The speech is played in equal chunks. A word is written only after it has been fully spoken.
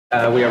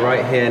We are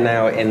right here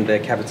now in the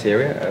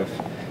cafeteria of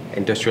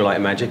Industrial Light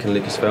and Magic and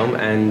Lucasfilm,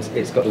 and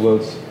it's got the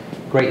world's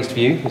greatest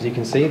view, as you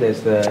can see.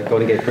 There's the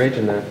Golden Gate Bridge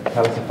and the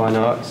Palace of Fine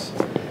Arts,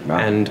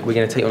 and we're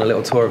going to take you on a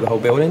little tour of the whole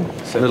building.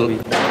 So a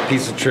little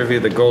piece of trivia,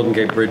 the Golden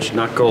Gate Bridge,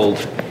 not gold,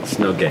 it's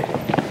no gate.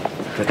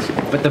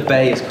 But the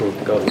bay is called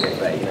the Golden Gate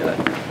Bay, you know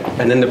that.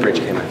 And then the bridge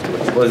came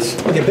afterwards.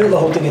 Well, they built the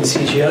whole thing in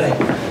CGI,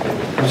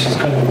 which is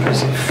kind of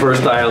impressive.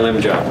 First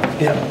ILM job.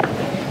 Yeah.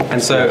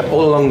 And so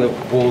all along the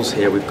walls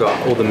here, we've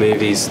got all the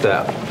movies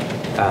that,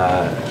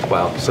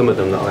 well, some of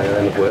them that I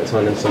have worked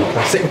on and some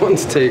classic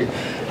ones too.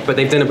 But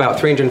they've done about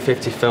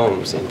 350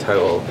 films in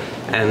total.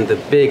 And the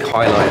big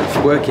highlight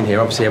of working here,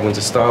 obviously everyone's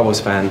a Star Wars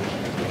fan,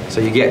 so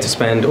you get to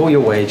spend all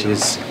your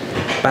wages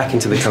back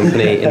into the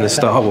company in the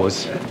Star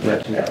Wars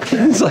merchandise.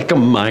 It's like a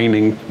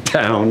mining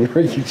town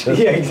where you just...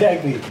 Yeah,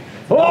 exactly.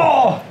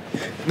 Oh!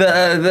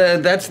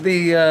 That's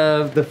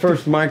the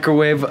first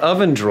microwave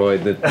oven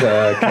droid that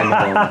came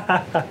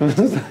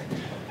along.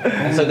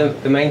 And so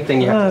the main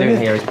thing you have to do in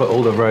here is put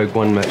all the Rogue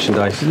One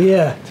merchandise to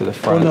the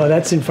front. Oh no,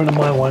 that's in front of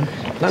my one.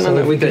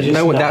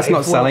 No, that's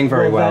not selling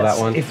very well, that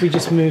one. If we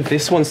just move...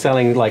 This one's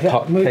selling like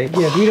hotcakes.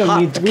 Yeah, we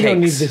don't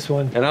need this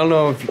one. And I don't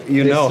know if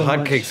you know,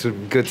 hotcakes are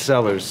good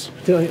sellers.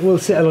 We'll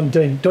settle on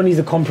don't need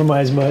the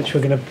compromise merch.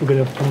 We're gonna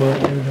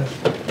promote.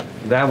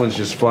 That one's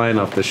just flying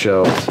off the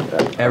shelves.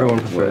 Everyone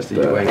prefers to be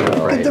wearing it.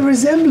 Look at the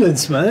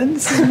resemblance, man.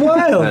 This is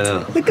wild. I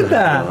know. Look at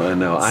that. I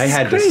know. I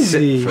had to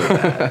sit for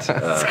that.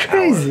 It's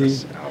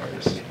crazy.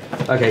 Hours.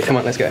 Okay, come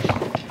on, let's go.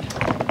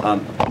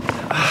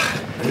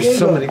 There's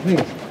so many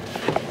things.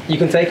 You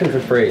can take them for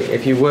free.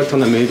 If you worked on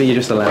the movie, you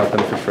just allowed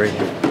them for free.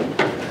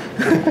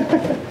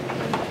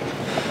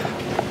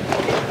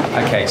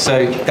 Okay,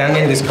 so down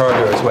in this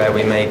corridor is where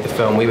we made the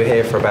film. We were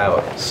here for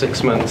about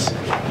 6 months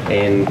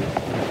in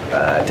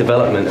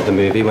development of the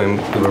movie when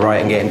we were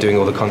writing it and doing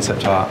all the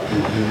concept art.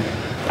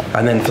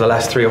 And then for the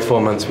last 3 or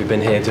 4 months we've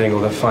been here doing all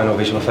the final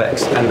visual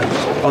effects. And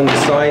on the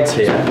sides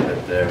here,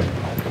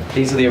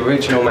 these are the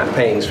original matte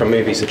paintings from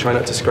movies, so try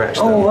not to scratch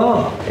them. Oh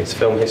wow. It's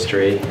film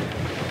history.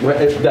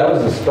 That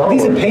was a Star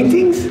Wars. These are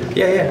paintings?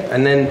 Yeah, yeah.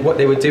 And then what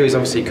they would do is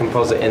obviously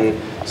composite in,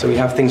 so we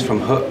have things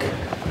from Hook,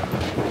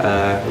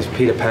 there's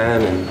Peter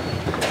Pan, and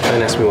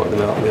don't ask me what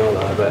they all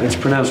are, but it's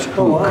pronounced Hook.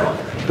 Oh, wow.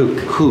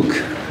 Hook.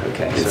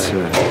 Okay, so,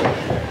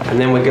 and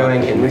then we're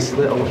going in this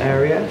little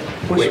area,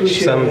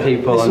 which some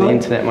people on the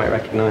internet might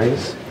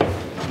recognize.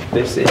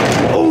 This is...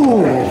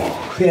 Oh,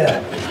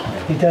 yeah,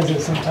 he does it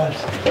sometimes.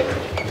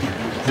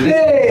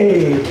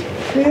 Hey,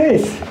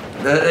 yes.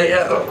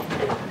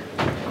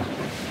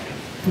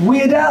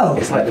 Weird Al.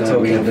 It's like the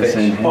talking fish.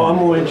 Oh, I'm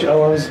orange. I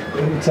was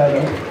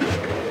inside.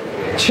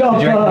 Chopper.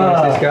 Did you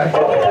recognize this guy?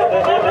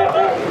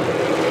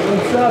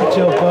 What's up,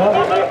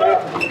 Chopper?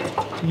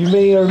 You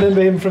may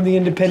remember him from the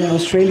independent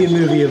Australian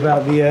movie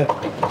about the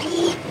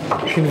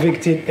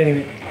convicted.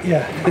 Anyway,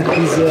 yeah,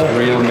 he's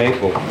real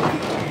maple.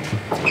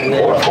 And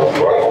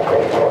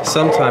then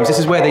sometimes this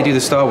is where they do the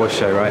Star Wars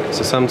show, right?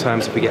 So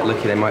sometimes if we get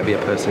lucky, there might be a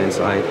person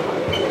inside.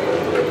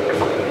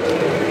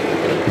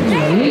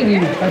 Really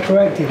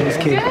hyperactive, this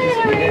kid. Good,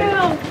 how are you?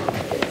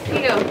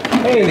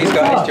 Hey, these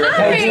guys.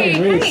 Hi,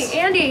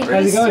 Andy.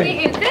 How's it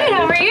going? Good,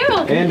 how are you?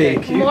 Andy.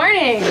 Good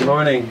morning. Good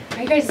morning. How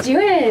are you guys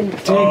doing? Doing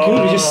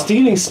good. We're just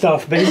stealing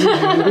stuff. Basically,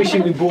 we're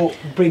wishing we bought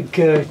big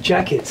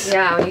jackets.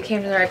 Yeah, well, you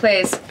came to the right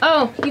place.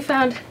 Oh, you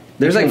found...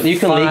 There's like you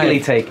can legally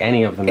take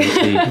any of them.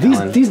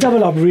 These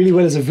double up really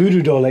well as a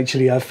voodoo doll.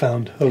 Actually, I've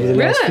found over the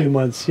last few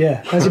months.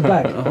 Yeah, how's it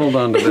back? Hold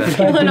on to that.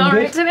 Feeling all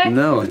right today?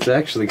 No, it's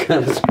actually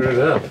kind of screwed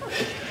up.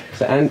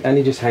 So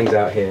Andy just hangs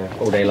out here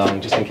all day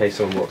long, just in case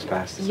someone walks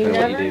past. You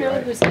never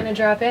know who's gonna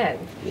drop in.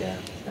 Yeah.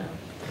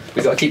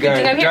 We gotta keep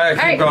going.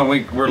 Keep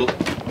going.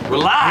 We're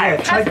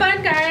live. Have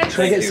fun, guys.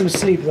 Try to get some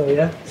sleep though.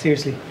 Yeah,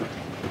 seriously.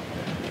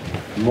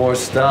 More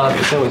stuff.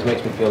 This always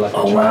makes me feel like.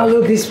 Oh wow!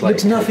 Look, this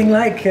looks nothing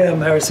like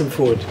Harrison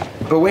Ford.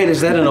 But wait,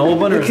 is that an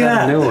old one or is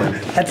that a new one?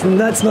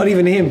 That's not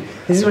even him.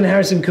 This is when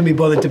Harrison couldn't be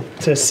bothered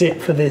to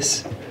sit for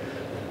this.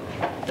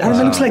 That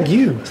looks like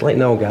you. It's like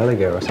Noel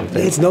Gallagher or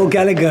something. It's Noel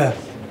Gallagher.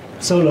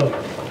 Solo.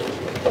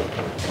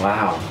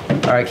 Wow.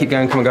 All right, keep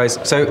going. Come on, guys.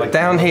 So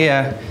down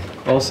here,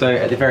 also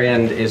at the very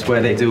end, is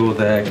where they do all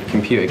the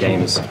computer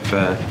games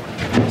for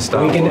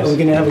Star Wars. Are we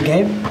gonna have a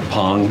game?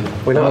 Pong.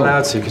 We're not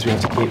allowed to because we have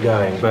to keep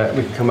going, but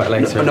we can come back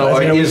later. No,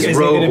 it is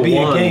going to be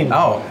a game?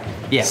 Oh,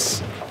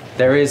 yes.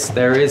 There is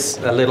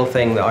a little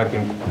thing that I've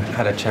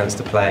had a chance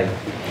to play.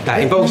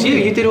 That involves you.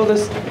 You did all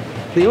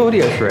the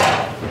audio for it.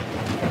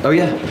 Oh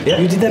yeah.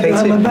 You did that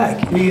behind my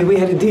back. We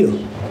had a deal.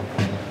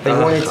 They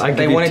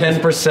wanted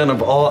 10%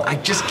 of all. I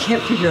just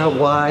can't figure out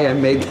why I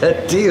made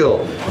that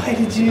deal. Why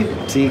did you?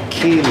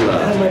 Tequila.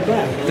 Behind my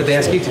back. Did they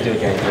ask you to do a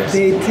game for this?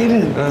 They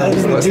didn't. That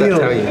was the what's deal. that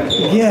tell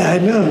you? Yeah, I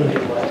know.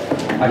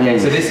 Okay,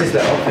 so this is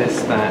the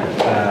office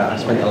that I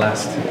spent the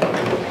last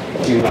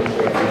few months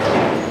working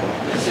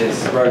in. This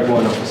is Rogue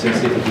One office. See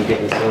if we can get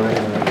inside.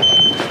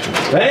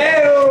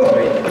 Hey!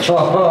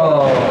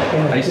 Oh!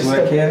 I used to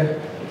work here.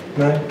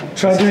 No.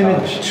 Try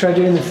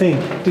doing the thing.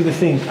 Do the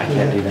thing. I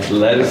can't do that.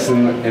 Lettuce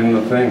in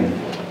the thing.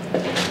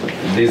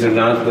 These are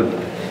not the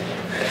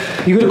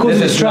You got to cause a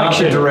This is not the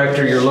distraction.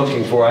 director you're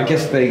looking for. I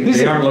guess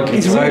they aren't looking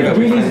It's for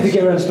really easy to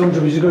get around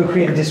Stormtroopers. You just got to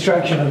create a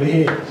distraction over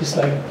here. Just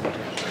like,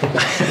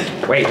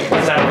 Wait,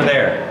 what's that over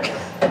there?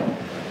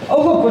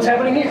 oh look, what's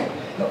happening here?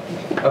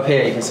 Up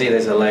here you can see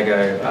there's a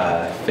Lego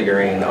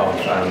figurine of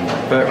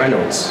Burt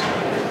Reynolds.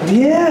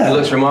 Yeah. It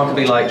looks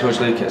remarkably like George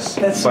Lucas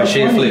That's by so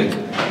sheer funny.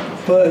 fluke.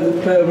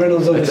 But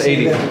Reynolds It's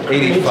obviously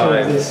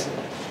 85. This.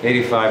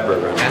 85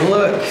 Burt Reynolds. And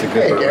look, It's a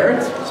good Burt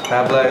Reynolds. it's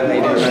Pablo. How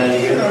you doing,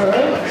 man? You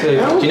good?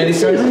 So, do you know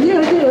these guys? Yeah,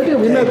 I do.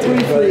 We met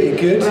briefly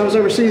good? when I was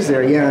overseas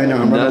there. Yeah, I know.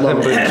 I'm running low.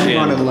 Nothing but I'm gin.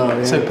 running low.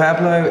 Yeah. So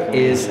Pablo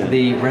is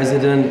the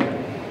resident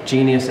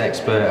genius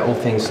expert, all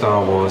things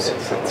Star Wars,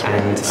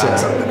 and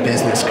Sits on the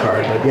business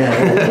card, but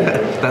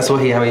yeah. that's how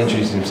he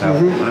introduces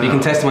himself. You can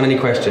test him on any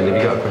question if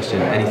you got a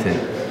question, anything.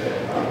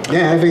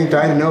 Yeah, everything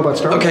I know about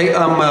Star Wars.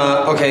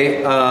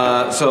 Okay,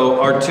 so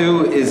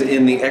R2 is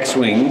in the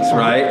X-Wings,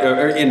 right?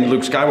 Or in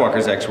Luke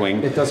Skywalker's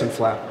X-Wing. It doesn't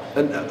flap.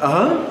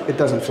 Huh? It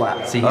doesn't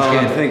flap. See, he's Oh,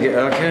 I'm good. thinking,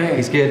 okay.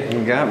 He's good.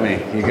 You got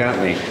me, you got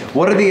me.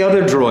 What are the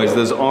other droids,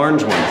 those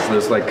orange ones?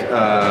 Those like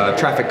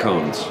traffic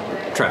cones.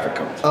 Traffic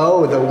cones.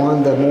 Oh, the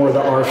more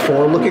the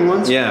R4 looking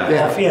ones? Yeah.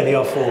 Yeah. Yeah, they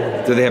are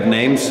full. Do they have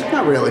names?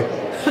 Not really.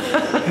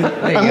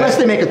 There you Unless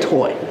go. they make a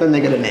toy, then they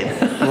get a name.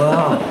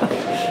 Wow.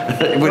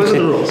 Those are the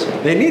rules.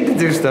 They need to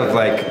do stuff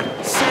like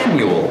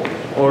Samuel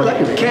or That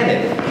could be.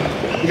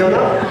 Kenneth. You going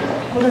up?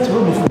 Oh, that's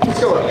wonderful. Let's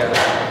go up.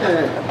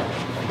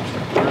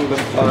 Number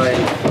 5,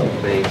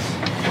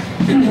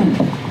 please.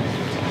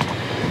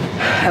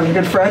 Having a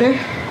good Friday?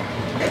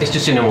 It's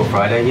just your normal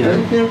Friday, you know,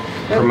 Yeah.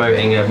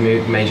 promoting a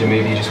major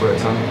movie you just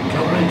worked on.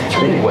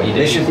 What you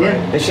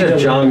did. They should have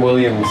John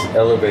Williams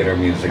elevator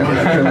music. A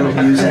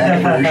little music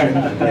version.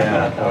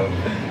 Yeah.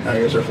 Our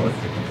ears are fun.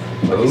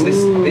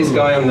 This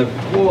guy on the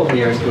wall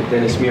here is called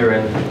Dennis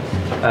Muren.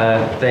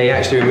 They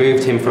actually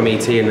removed him from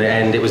ET in the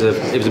end. It was a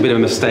bit of a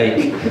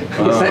mistake.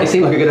 It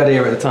seemed like a good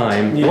idea at the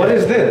time. What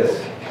is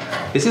this?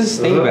 This is a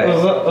Steam Deck.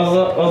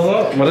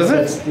 What is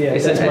it? Yeah,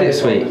 It's an that's edit my-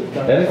 suite.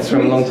 It's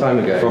from a long time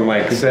ago. From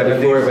like Before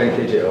 70s? it went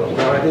digital.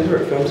 No, these were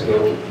at film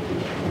school.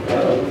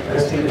 I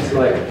see this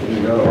like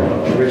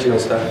original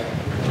stuff.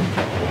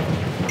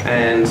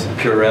 And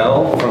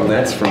Purell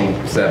that's from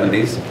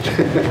 70s.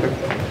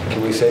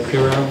 Can we say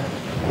Purell?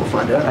 We'll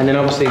find out. then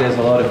obviously there's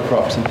a lot of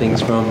props and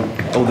things from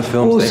all the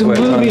films they've Awesome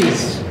worked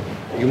movies. on.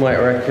 You might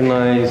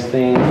recognize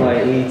things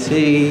like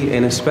E.T.,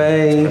 Inner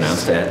Space,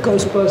 Pronounce that.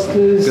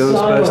 Ghostbusters.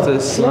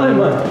 Ghostbusters,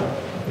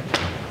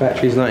 Slimer.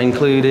 Batteries not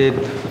included.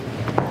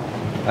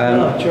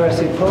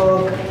 Jurassic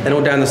Park. And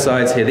all down the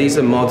sides here, these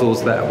are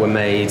models that were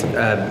made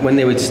when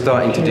they were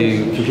starting to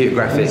do computer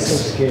So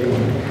graphics. scary.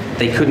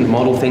 They couldn't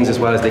model things as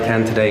well as they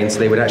can today, and so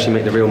they would actually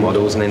make the real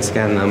models and then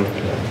scan them.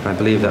 I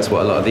believe that's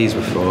what a lot of these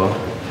were for.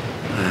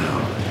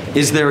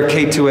 Is there a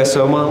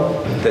K2SO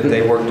model that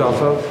they worked off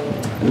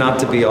of? Not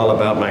to be all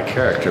about my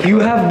character. You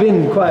but- have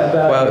been quite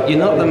about. Well, you're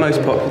not the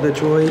most popular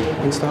droid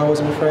in Star Wars,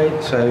 I'm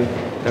afraid, so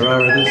there are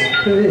others.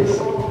 Who is?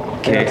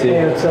 K2.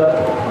 Yeah, what's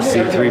up?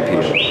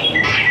 C3PO.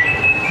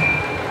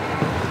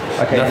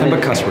 Okay, Nothing and but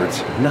then cuss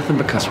words. Nothing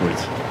but cuss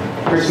words.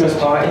 Christmas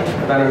Party,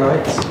 Banner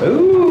Nights.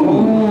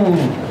 Ooh.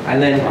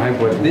 And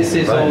then this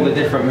is all the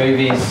different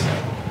movies.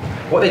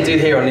 What they do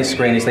here on this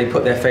screen is they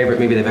put their favourite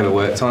movie they've ever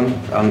worked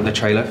on the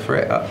trailer for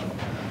it up.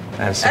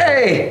 And so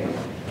Hey!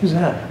 Who's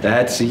that?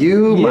 That's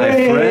you, my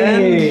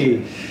friend.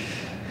 Yay!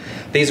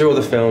 these are all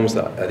the films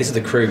that, this is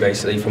the crew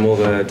basically from all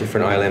the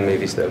different ILM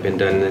movies that have been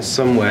done. There's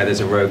somewhere there's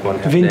a Rogue One.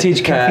 happening.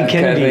 Vintage Kathy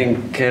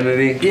Kennedy.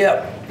 Kennedy.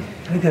 Yep.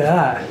 Look at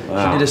that.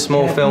 She did a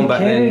small Kathy film back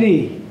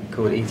Kennedy. then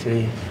called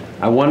E.T.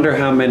 I wonder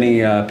how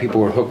many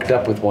people were hooked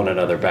up with one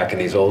another back in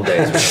these old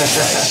days.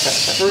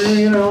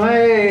 You know,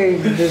 hey,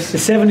 The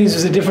 70s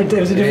was a different. It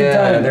was a different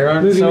time. there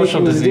aren't Movie social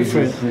making was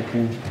diseases different. that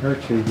can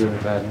hurt you really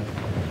bad.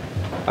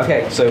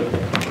 Okay, so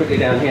quickly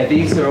down here,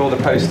 these are all the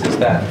posters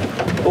that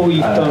Oh,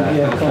 you've done.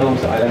 Yeah, the come on.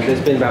 films that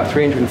there's been about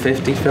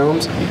 350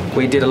 films.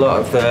 We did a lot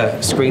of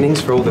the screenings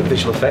for all the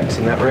visual effects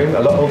in that room.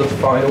 All the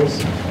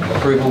finals,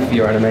 approval for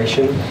your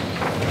animation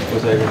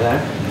was over there.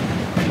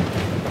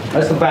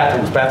 That's the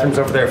bathrooms. Bathrooms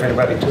over there if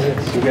anybody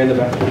So we go in the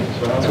bathroom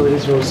as well.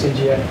 Toilets are all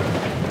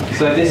CGI.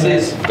 So this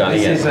is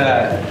Donnie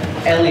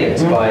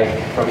Elliot's bike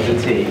from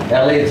E.T.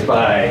 Elliot's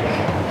bike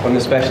from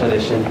the special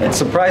edition. It's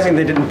surprising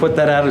they didn't put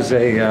that out as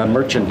a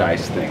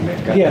merchandise thing.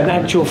 They've got Yeah, an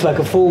that. actual like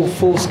a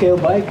full scale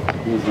bike.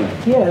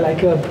 Yeah,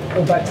 like a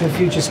Back to the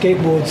Future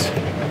skateboards.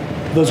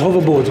 Those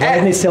hoverboards. Why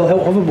didn't they sell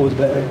hoverboards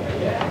back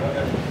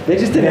then? They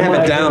just didn't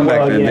have it down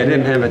back then. Yeah. They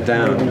didn't have it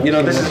down. You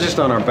know, this is just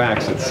on our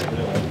backs. It's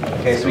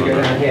Okay, so we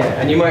go down here,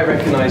 and you might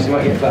recognise, you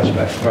might get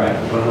flashbacks.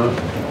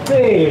 Right.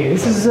 Hey,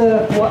 this is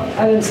what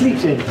Alan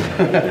sleeps in.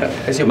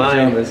 It's your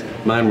pajamas.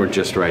 mine were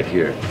just right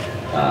here.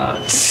 That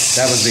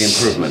was the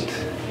improvement.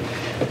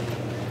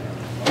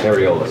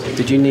 Areolas.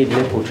 Did you need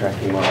nipple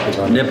tracking markers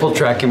on? Nipple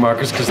tracking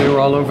markers because they were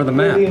all over the The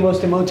map.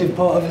 most emotive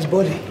part of his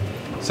body.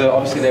 So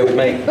obviously they would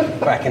make,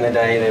 back in the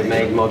day, they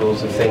made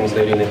models of things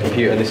they were doing in the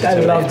computer. This is I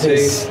love Terminator 2.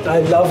 this. I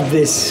love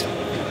this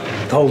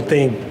whole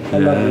thing. I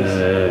love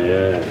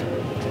this.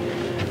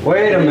 Yeah.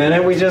 Wait a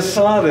minute, we just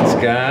saw this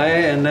guy,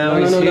 and now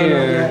he's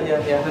here.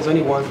 Yeah, there's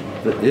only one.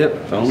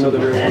 Yep, So the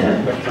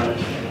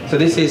room. So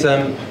this is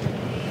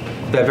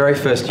their very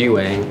first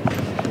U-wing,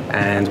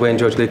 and when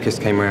George Lucas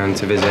came around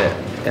to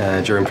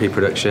visit during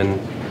pre-production,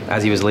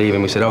 as he was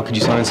leaving, we said, "Oh, could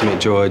you sign something,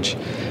 George?"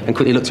 And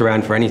quickly looked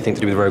around for anything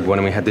to do with Rogue One,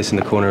 and we had this in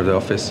the corner of the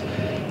office,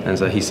 and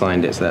so he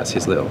signed it. So that's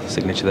his little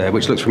signature there,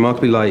 which looks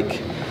remarkably like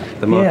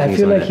the markings. Yeah, I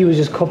feel on like it. he was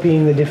just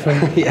copying the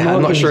different. Yeah,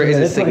 I'm not sure it is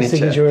his That's not his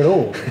signature at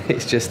all.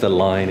 It's just a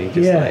line. He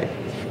just like.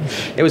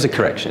 It was a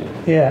correction.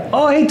 Yeah.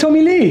 Oh, hey,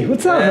 Tommy Lee,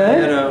 what's up,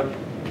 man? You know,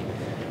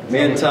 me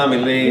and Tommy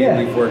Lee,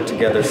 we've worked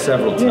together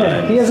several times.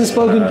 Yeah, he hasn't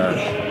spoken.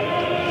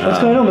 What's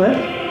going on,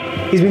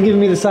 man? He's been giving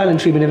me the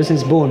silent treatment ever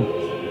since Born.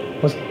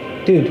 What's,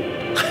 dude?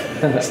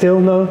 Still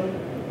no?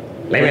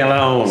 Leave me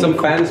alone. Some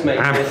fans make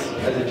this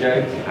as a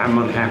joke. I'm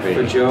unhappy.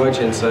 For George,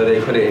 and so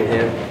they put it in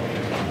here.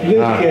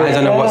 I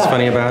don't know what's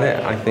funny about it.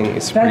 I think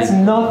it's That's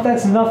pretty...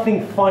 that's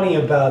nothing funny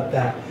about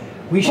that.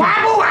 We should.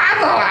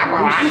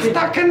 I'm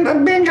stuck in the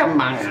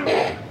Benjamin.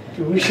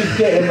 We should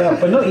get him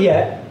up, but not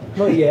yet.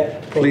 Not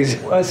yet. But Please.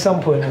 at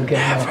some point we'll get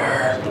him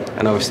up.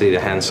 And obviously the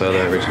Han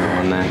Solo original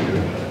on there.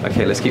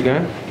 Okay, let's keep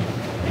going.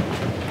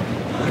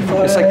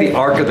 It's like the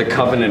Ark of the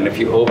Covenant. If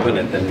you open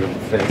it, then the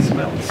thing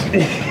smells.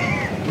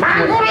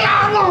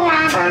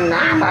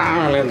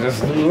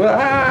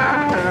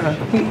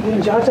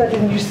 Jar Jar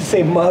didn't used to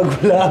say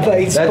Magula, but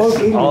he spoke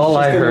English. That's all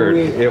I just in a heard.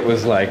 weird- It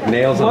was like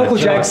nails on Michael a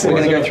chalkboard. Jackson. We're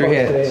going to go was through on the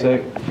here. post So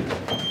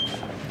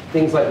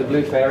things like the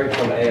blue fairy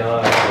from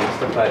AI and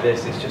stuff like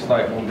this, it's just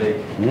like one big...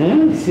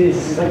 This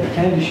is like a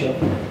candy shop.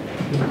 You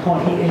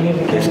can't eat any of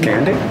the There's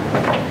candy?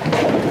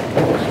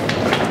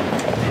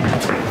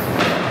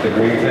 The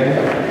green thing?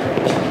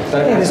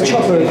 Hey, there's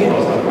chopper again.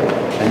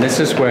 And this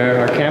is where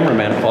our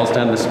cameraman falls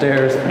down the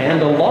stairs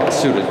and a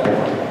lawsuit is born.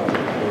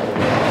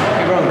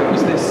 Hey, wrong, but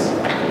was this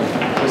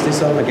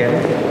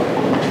Armageddon?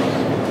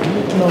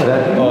 No.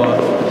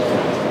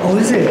 Oh,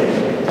 is it?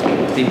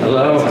 Deep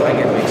Hello? I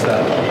get mixed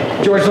up.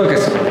 George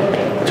Lucas.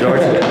 George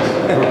Lucas.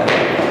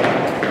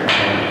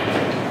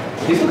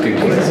 He's looking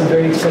This is good. a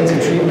very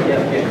expensive treatment.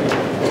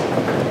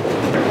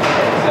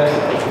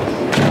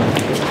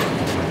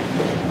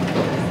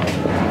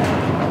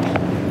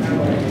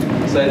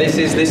 So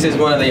this is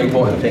one of the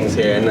important things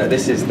here, and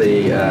this is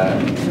the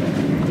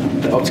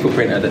optical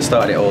printer that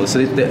started it all.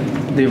 So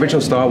the original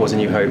Star Wars: A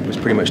New Hope was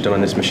pretty much done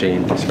on this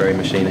machine, this very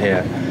machine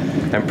here,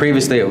 and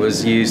previously it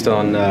was used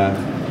on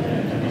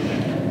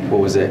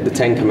what was it? The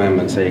Ten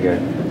Commandments. There you go.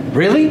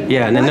 Really?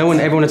 Yeah, and then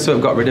everyone had sort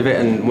of got rid of it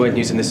and weren't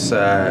using this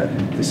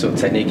this sort of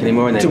technique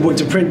anymore. And then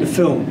To print the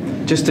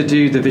film. just to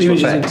do the visual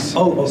Images and- effects.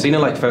 oh. So you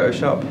know, like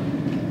Photoshop.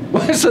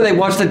 So they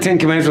watched the Ten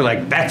Commandments and were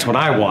like, that's what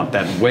I want,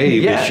 that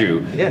wave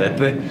issue. Yeah. That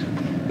thing.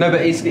 No,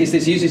 but it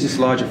uses this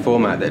larger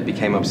format that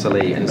became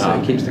obsolete, and so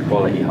it keeps the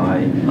quality high.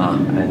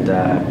 And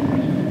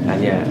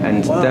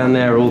down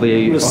there all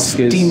the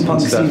Oscars steampunk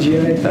and stuff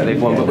CGI. that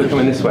they've won. But we're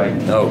coming this way.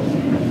 No.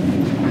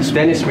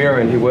 Dennis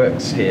Muren, who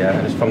works here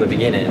and is from the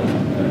beginning,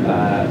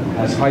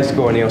 has high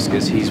score on the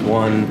Oscars. He's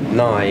won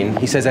 9.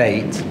 He says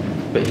 8,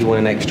 but he won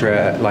an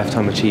extra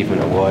Lifetime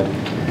Achievement Award.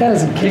 That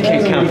doesn't count. You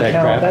can't count that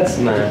crap. That's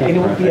No.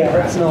 yeah,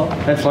 that's not.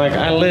 That's like,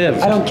 I live.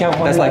 I don't count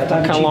my That's like,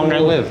 lifetime look how long I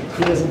achievement. live.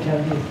 He doesn't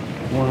count his.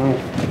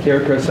 Akira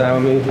Kurosawa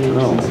movies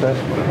and stuff.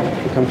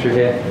 We come through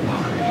here.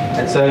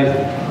 And so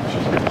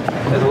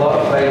there's a lot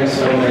of famous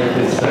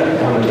filmmakers that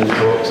come and do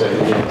talks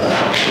over here.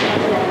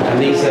 And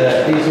these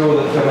are all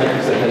the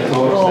filmmakers that do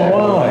talks. Oh,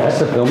 wow.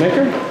 That's a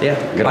filmmaker?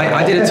 Yeah.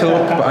 I did a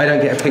talk, but I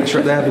don't get a picture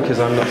up there because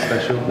I'm not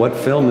special. What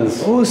film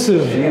is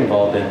Awesome. she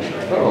involved in?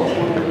 Oh.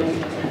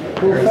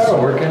 Will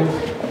Ferrell. Working?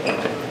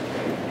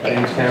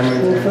 James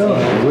Cameron. Will Ferrell.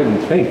 I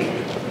wouldn't think.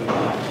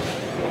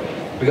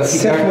 We got to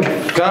keep Seth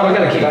going. God, we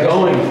gotta keep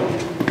going.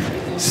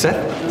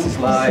 Seth, this is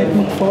live.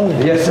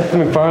 MacFarlane. Yes, Seth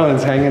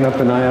MacFarlane's hanging up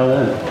in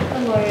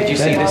ILM. Did you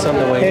see this on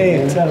the way?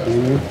 Hey, what's up?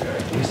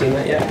 Have you seen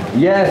that yet?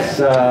 Yes,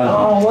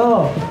 Oh,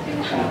 wow.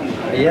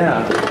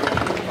 yeah.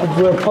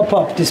 We're a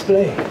pop-up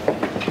display.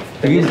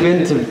 Have you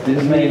been to Disney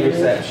Disney?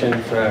 reception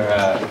for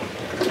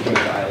King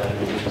Island?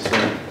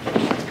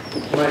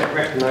 You might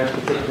recognise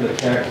particular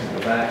characters in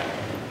the back,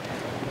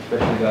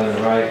 especially the guy on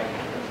the right.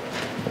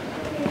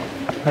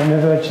 I've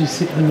never actually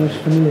seen. I'm not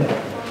familiar.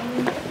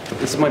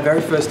 This is my very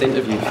first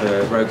interview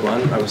for Rogue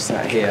One. I was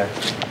sat here,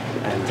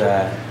 and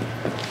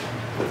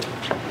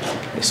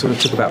it sort of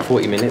took about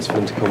 40 minutes for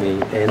them to call me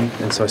in,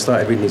 and so I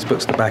started reading these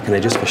books at the back, and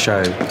they're just for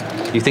show.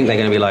 You think they're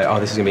going to be like, oh,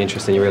 this is going to be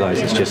interesting. You realise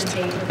it's just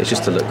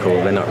to look cool.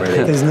 They're not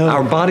really. There's no.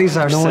 Our bodies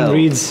are No one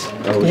reads.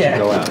 Oh, we should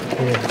go out.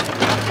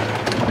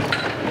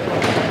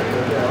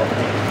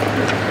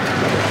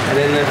 And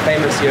then the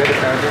famous Yoda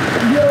character.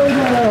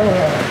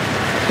 Yoda.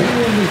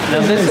 Now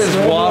this is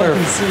water. I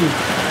can see.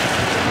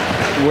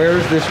 Where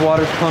is this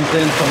water pumped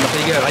in from?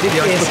 There you go. I did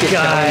the ice This bucket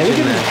guy. challenge Look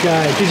in at there. this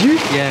guy. Did you?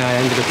 Yeah, I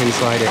ended up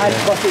inside it. Ice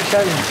Yeah. bucket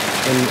challenge.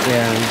 And,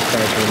 yeah,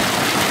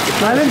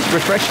 Iron? it's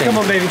refreshing. Come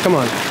on, baby. Come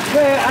on.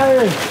 Where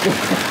Iron?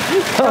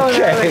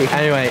 Okay.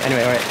 Anyway.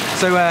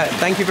 So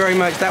thank you very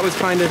much. That was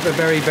kind of a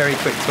very, very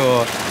quick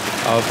tour.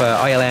 of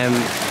ILM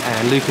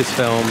and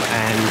Lucasfilm,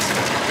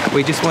 and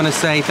we just want to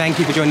say thank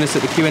you for joining us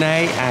at the Q&A,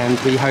 and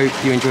we hope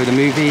you enjoy the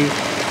movie,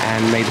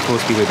 and may the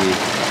Force be with you.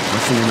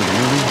 What's the name of the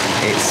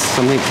movie? It's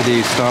something to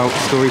do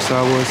story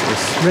Star Wars.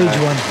 It's, Rage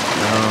One.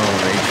 Oh,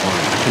 Rage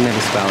One. I can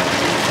never spell it.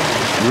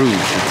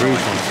 Rouge.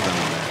 Rouge.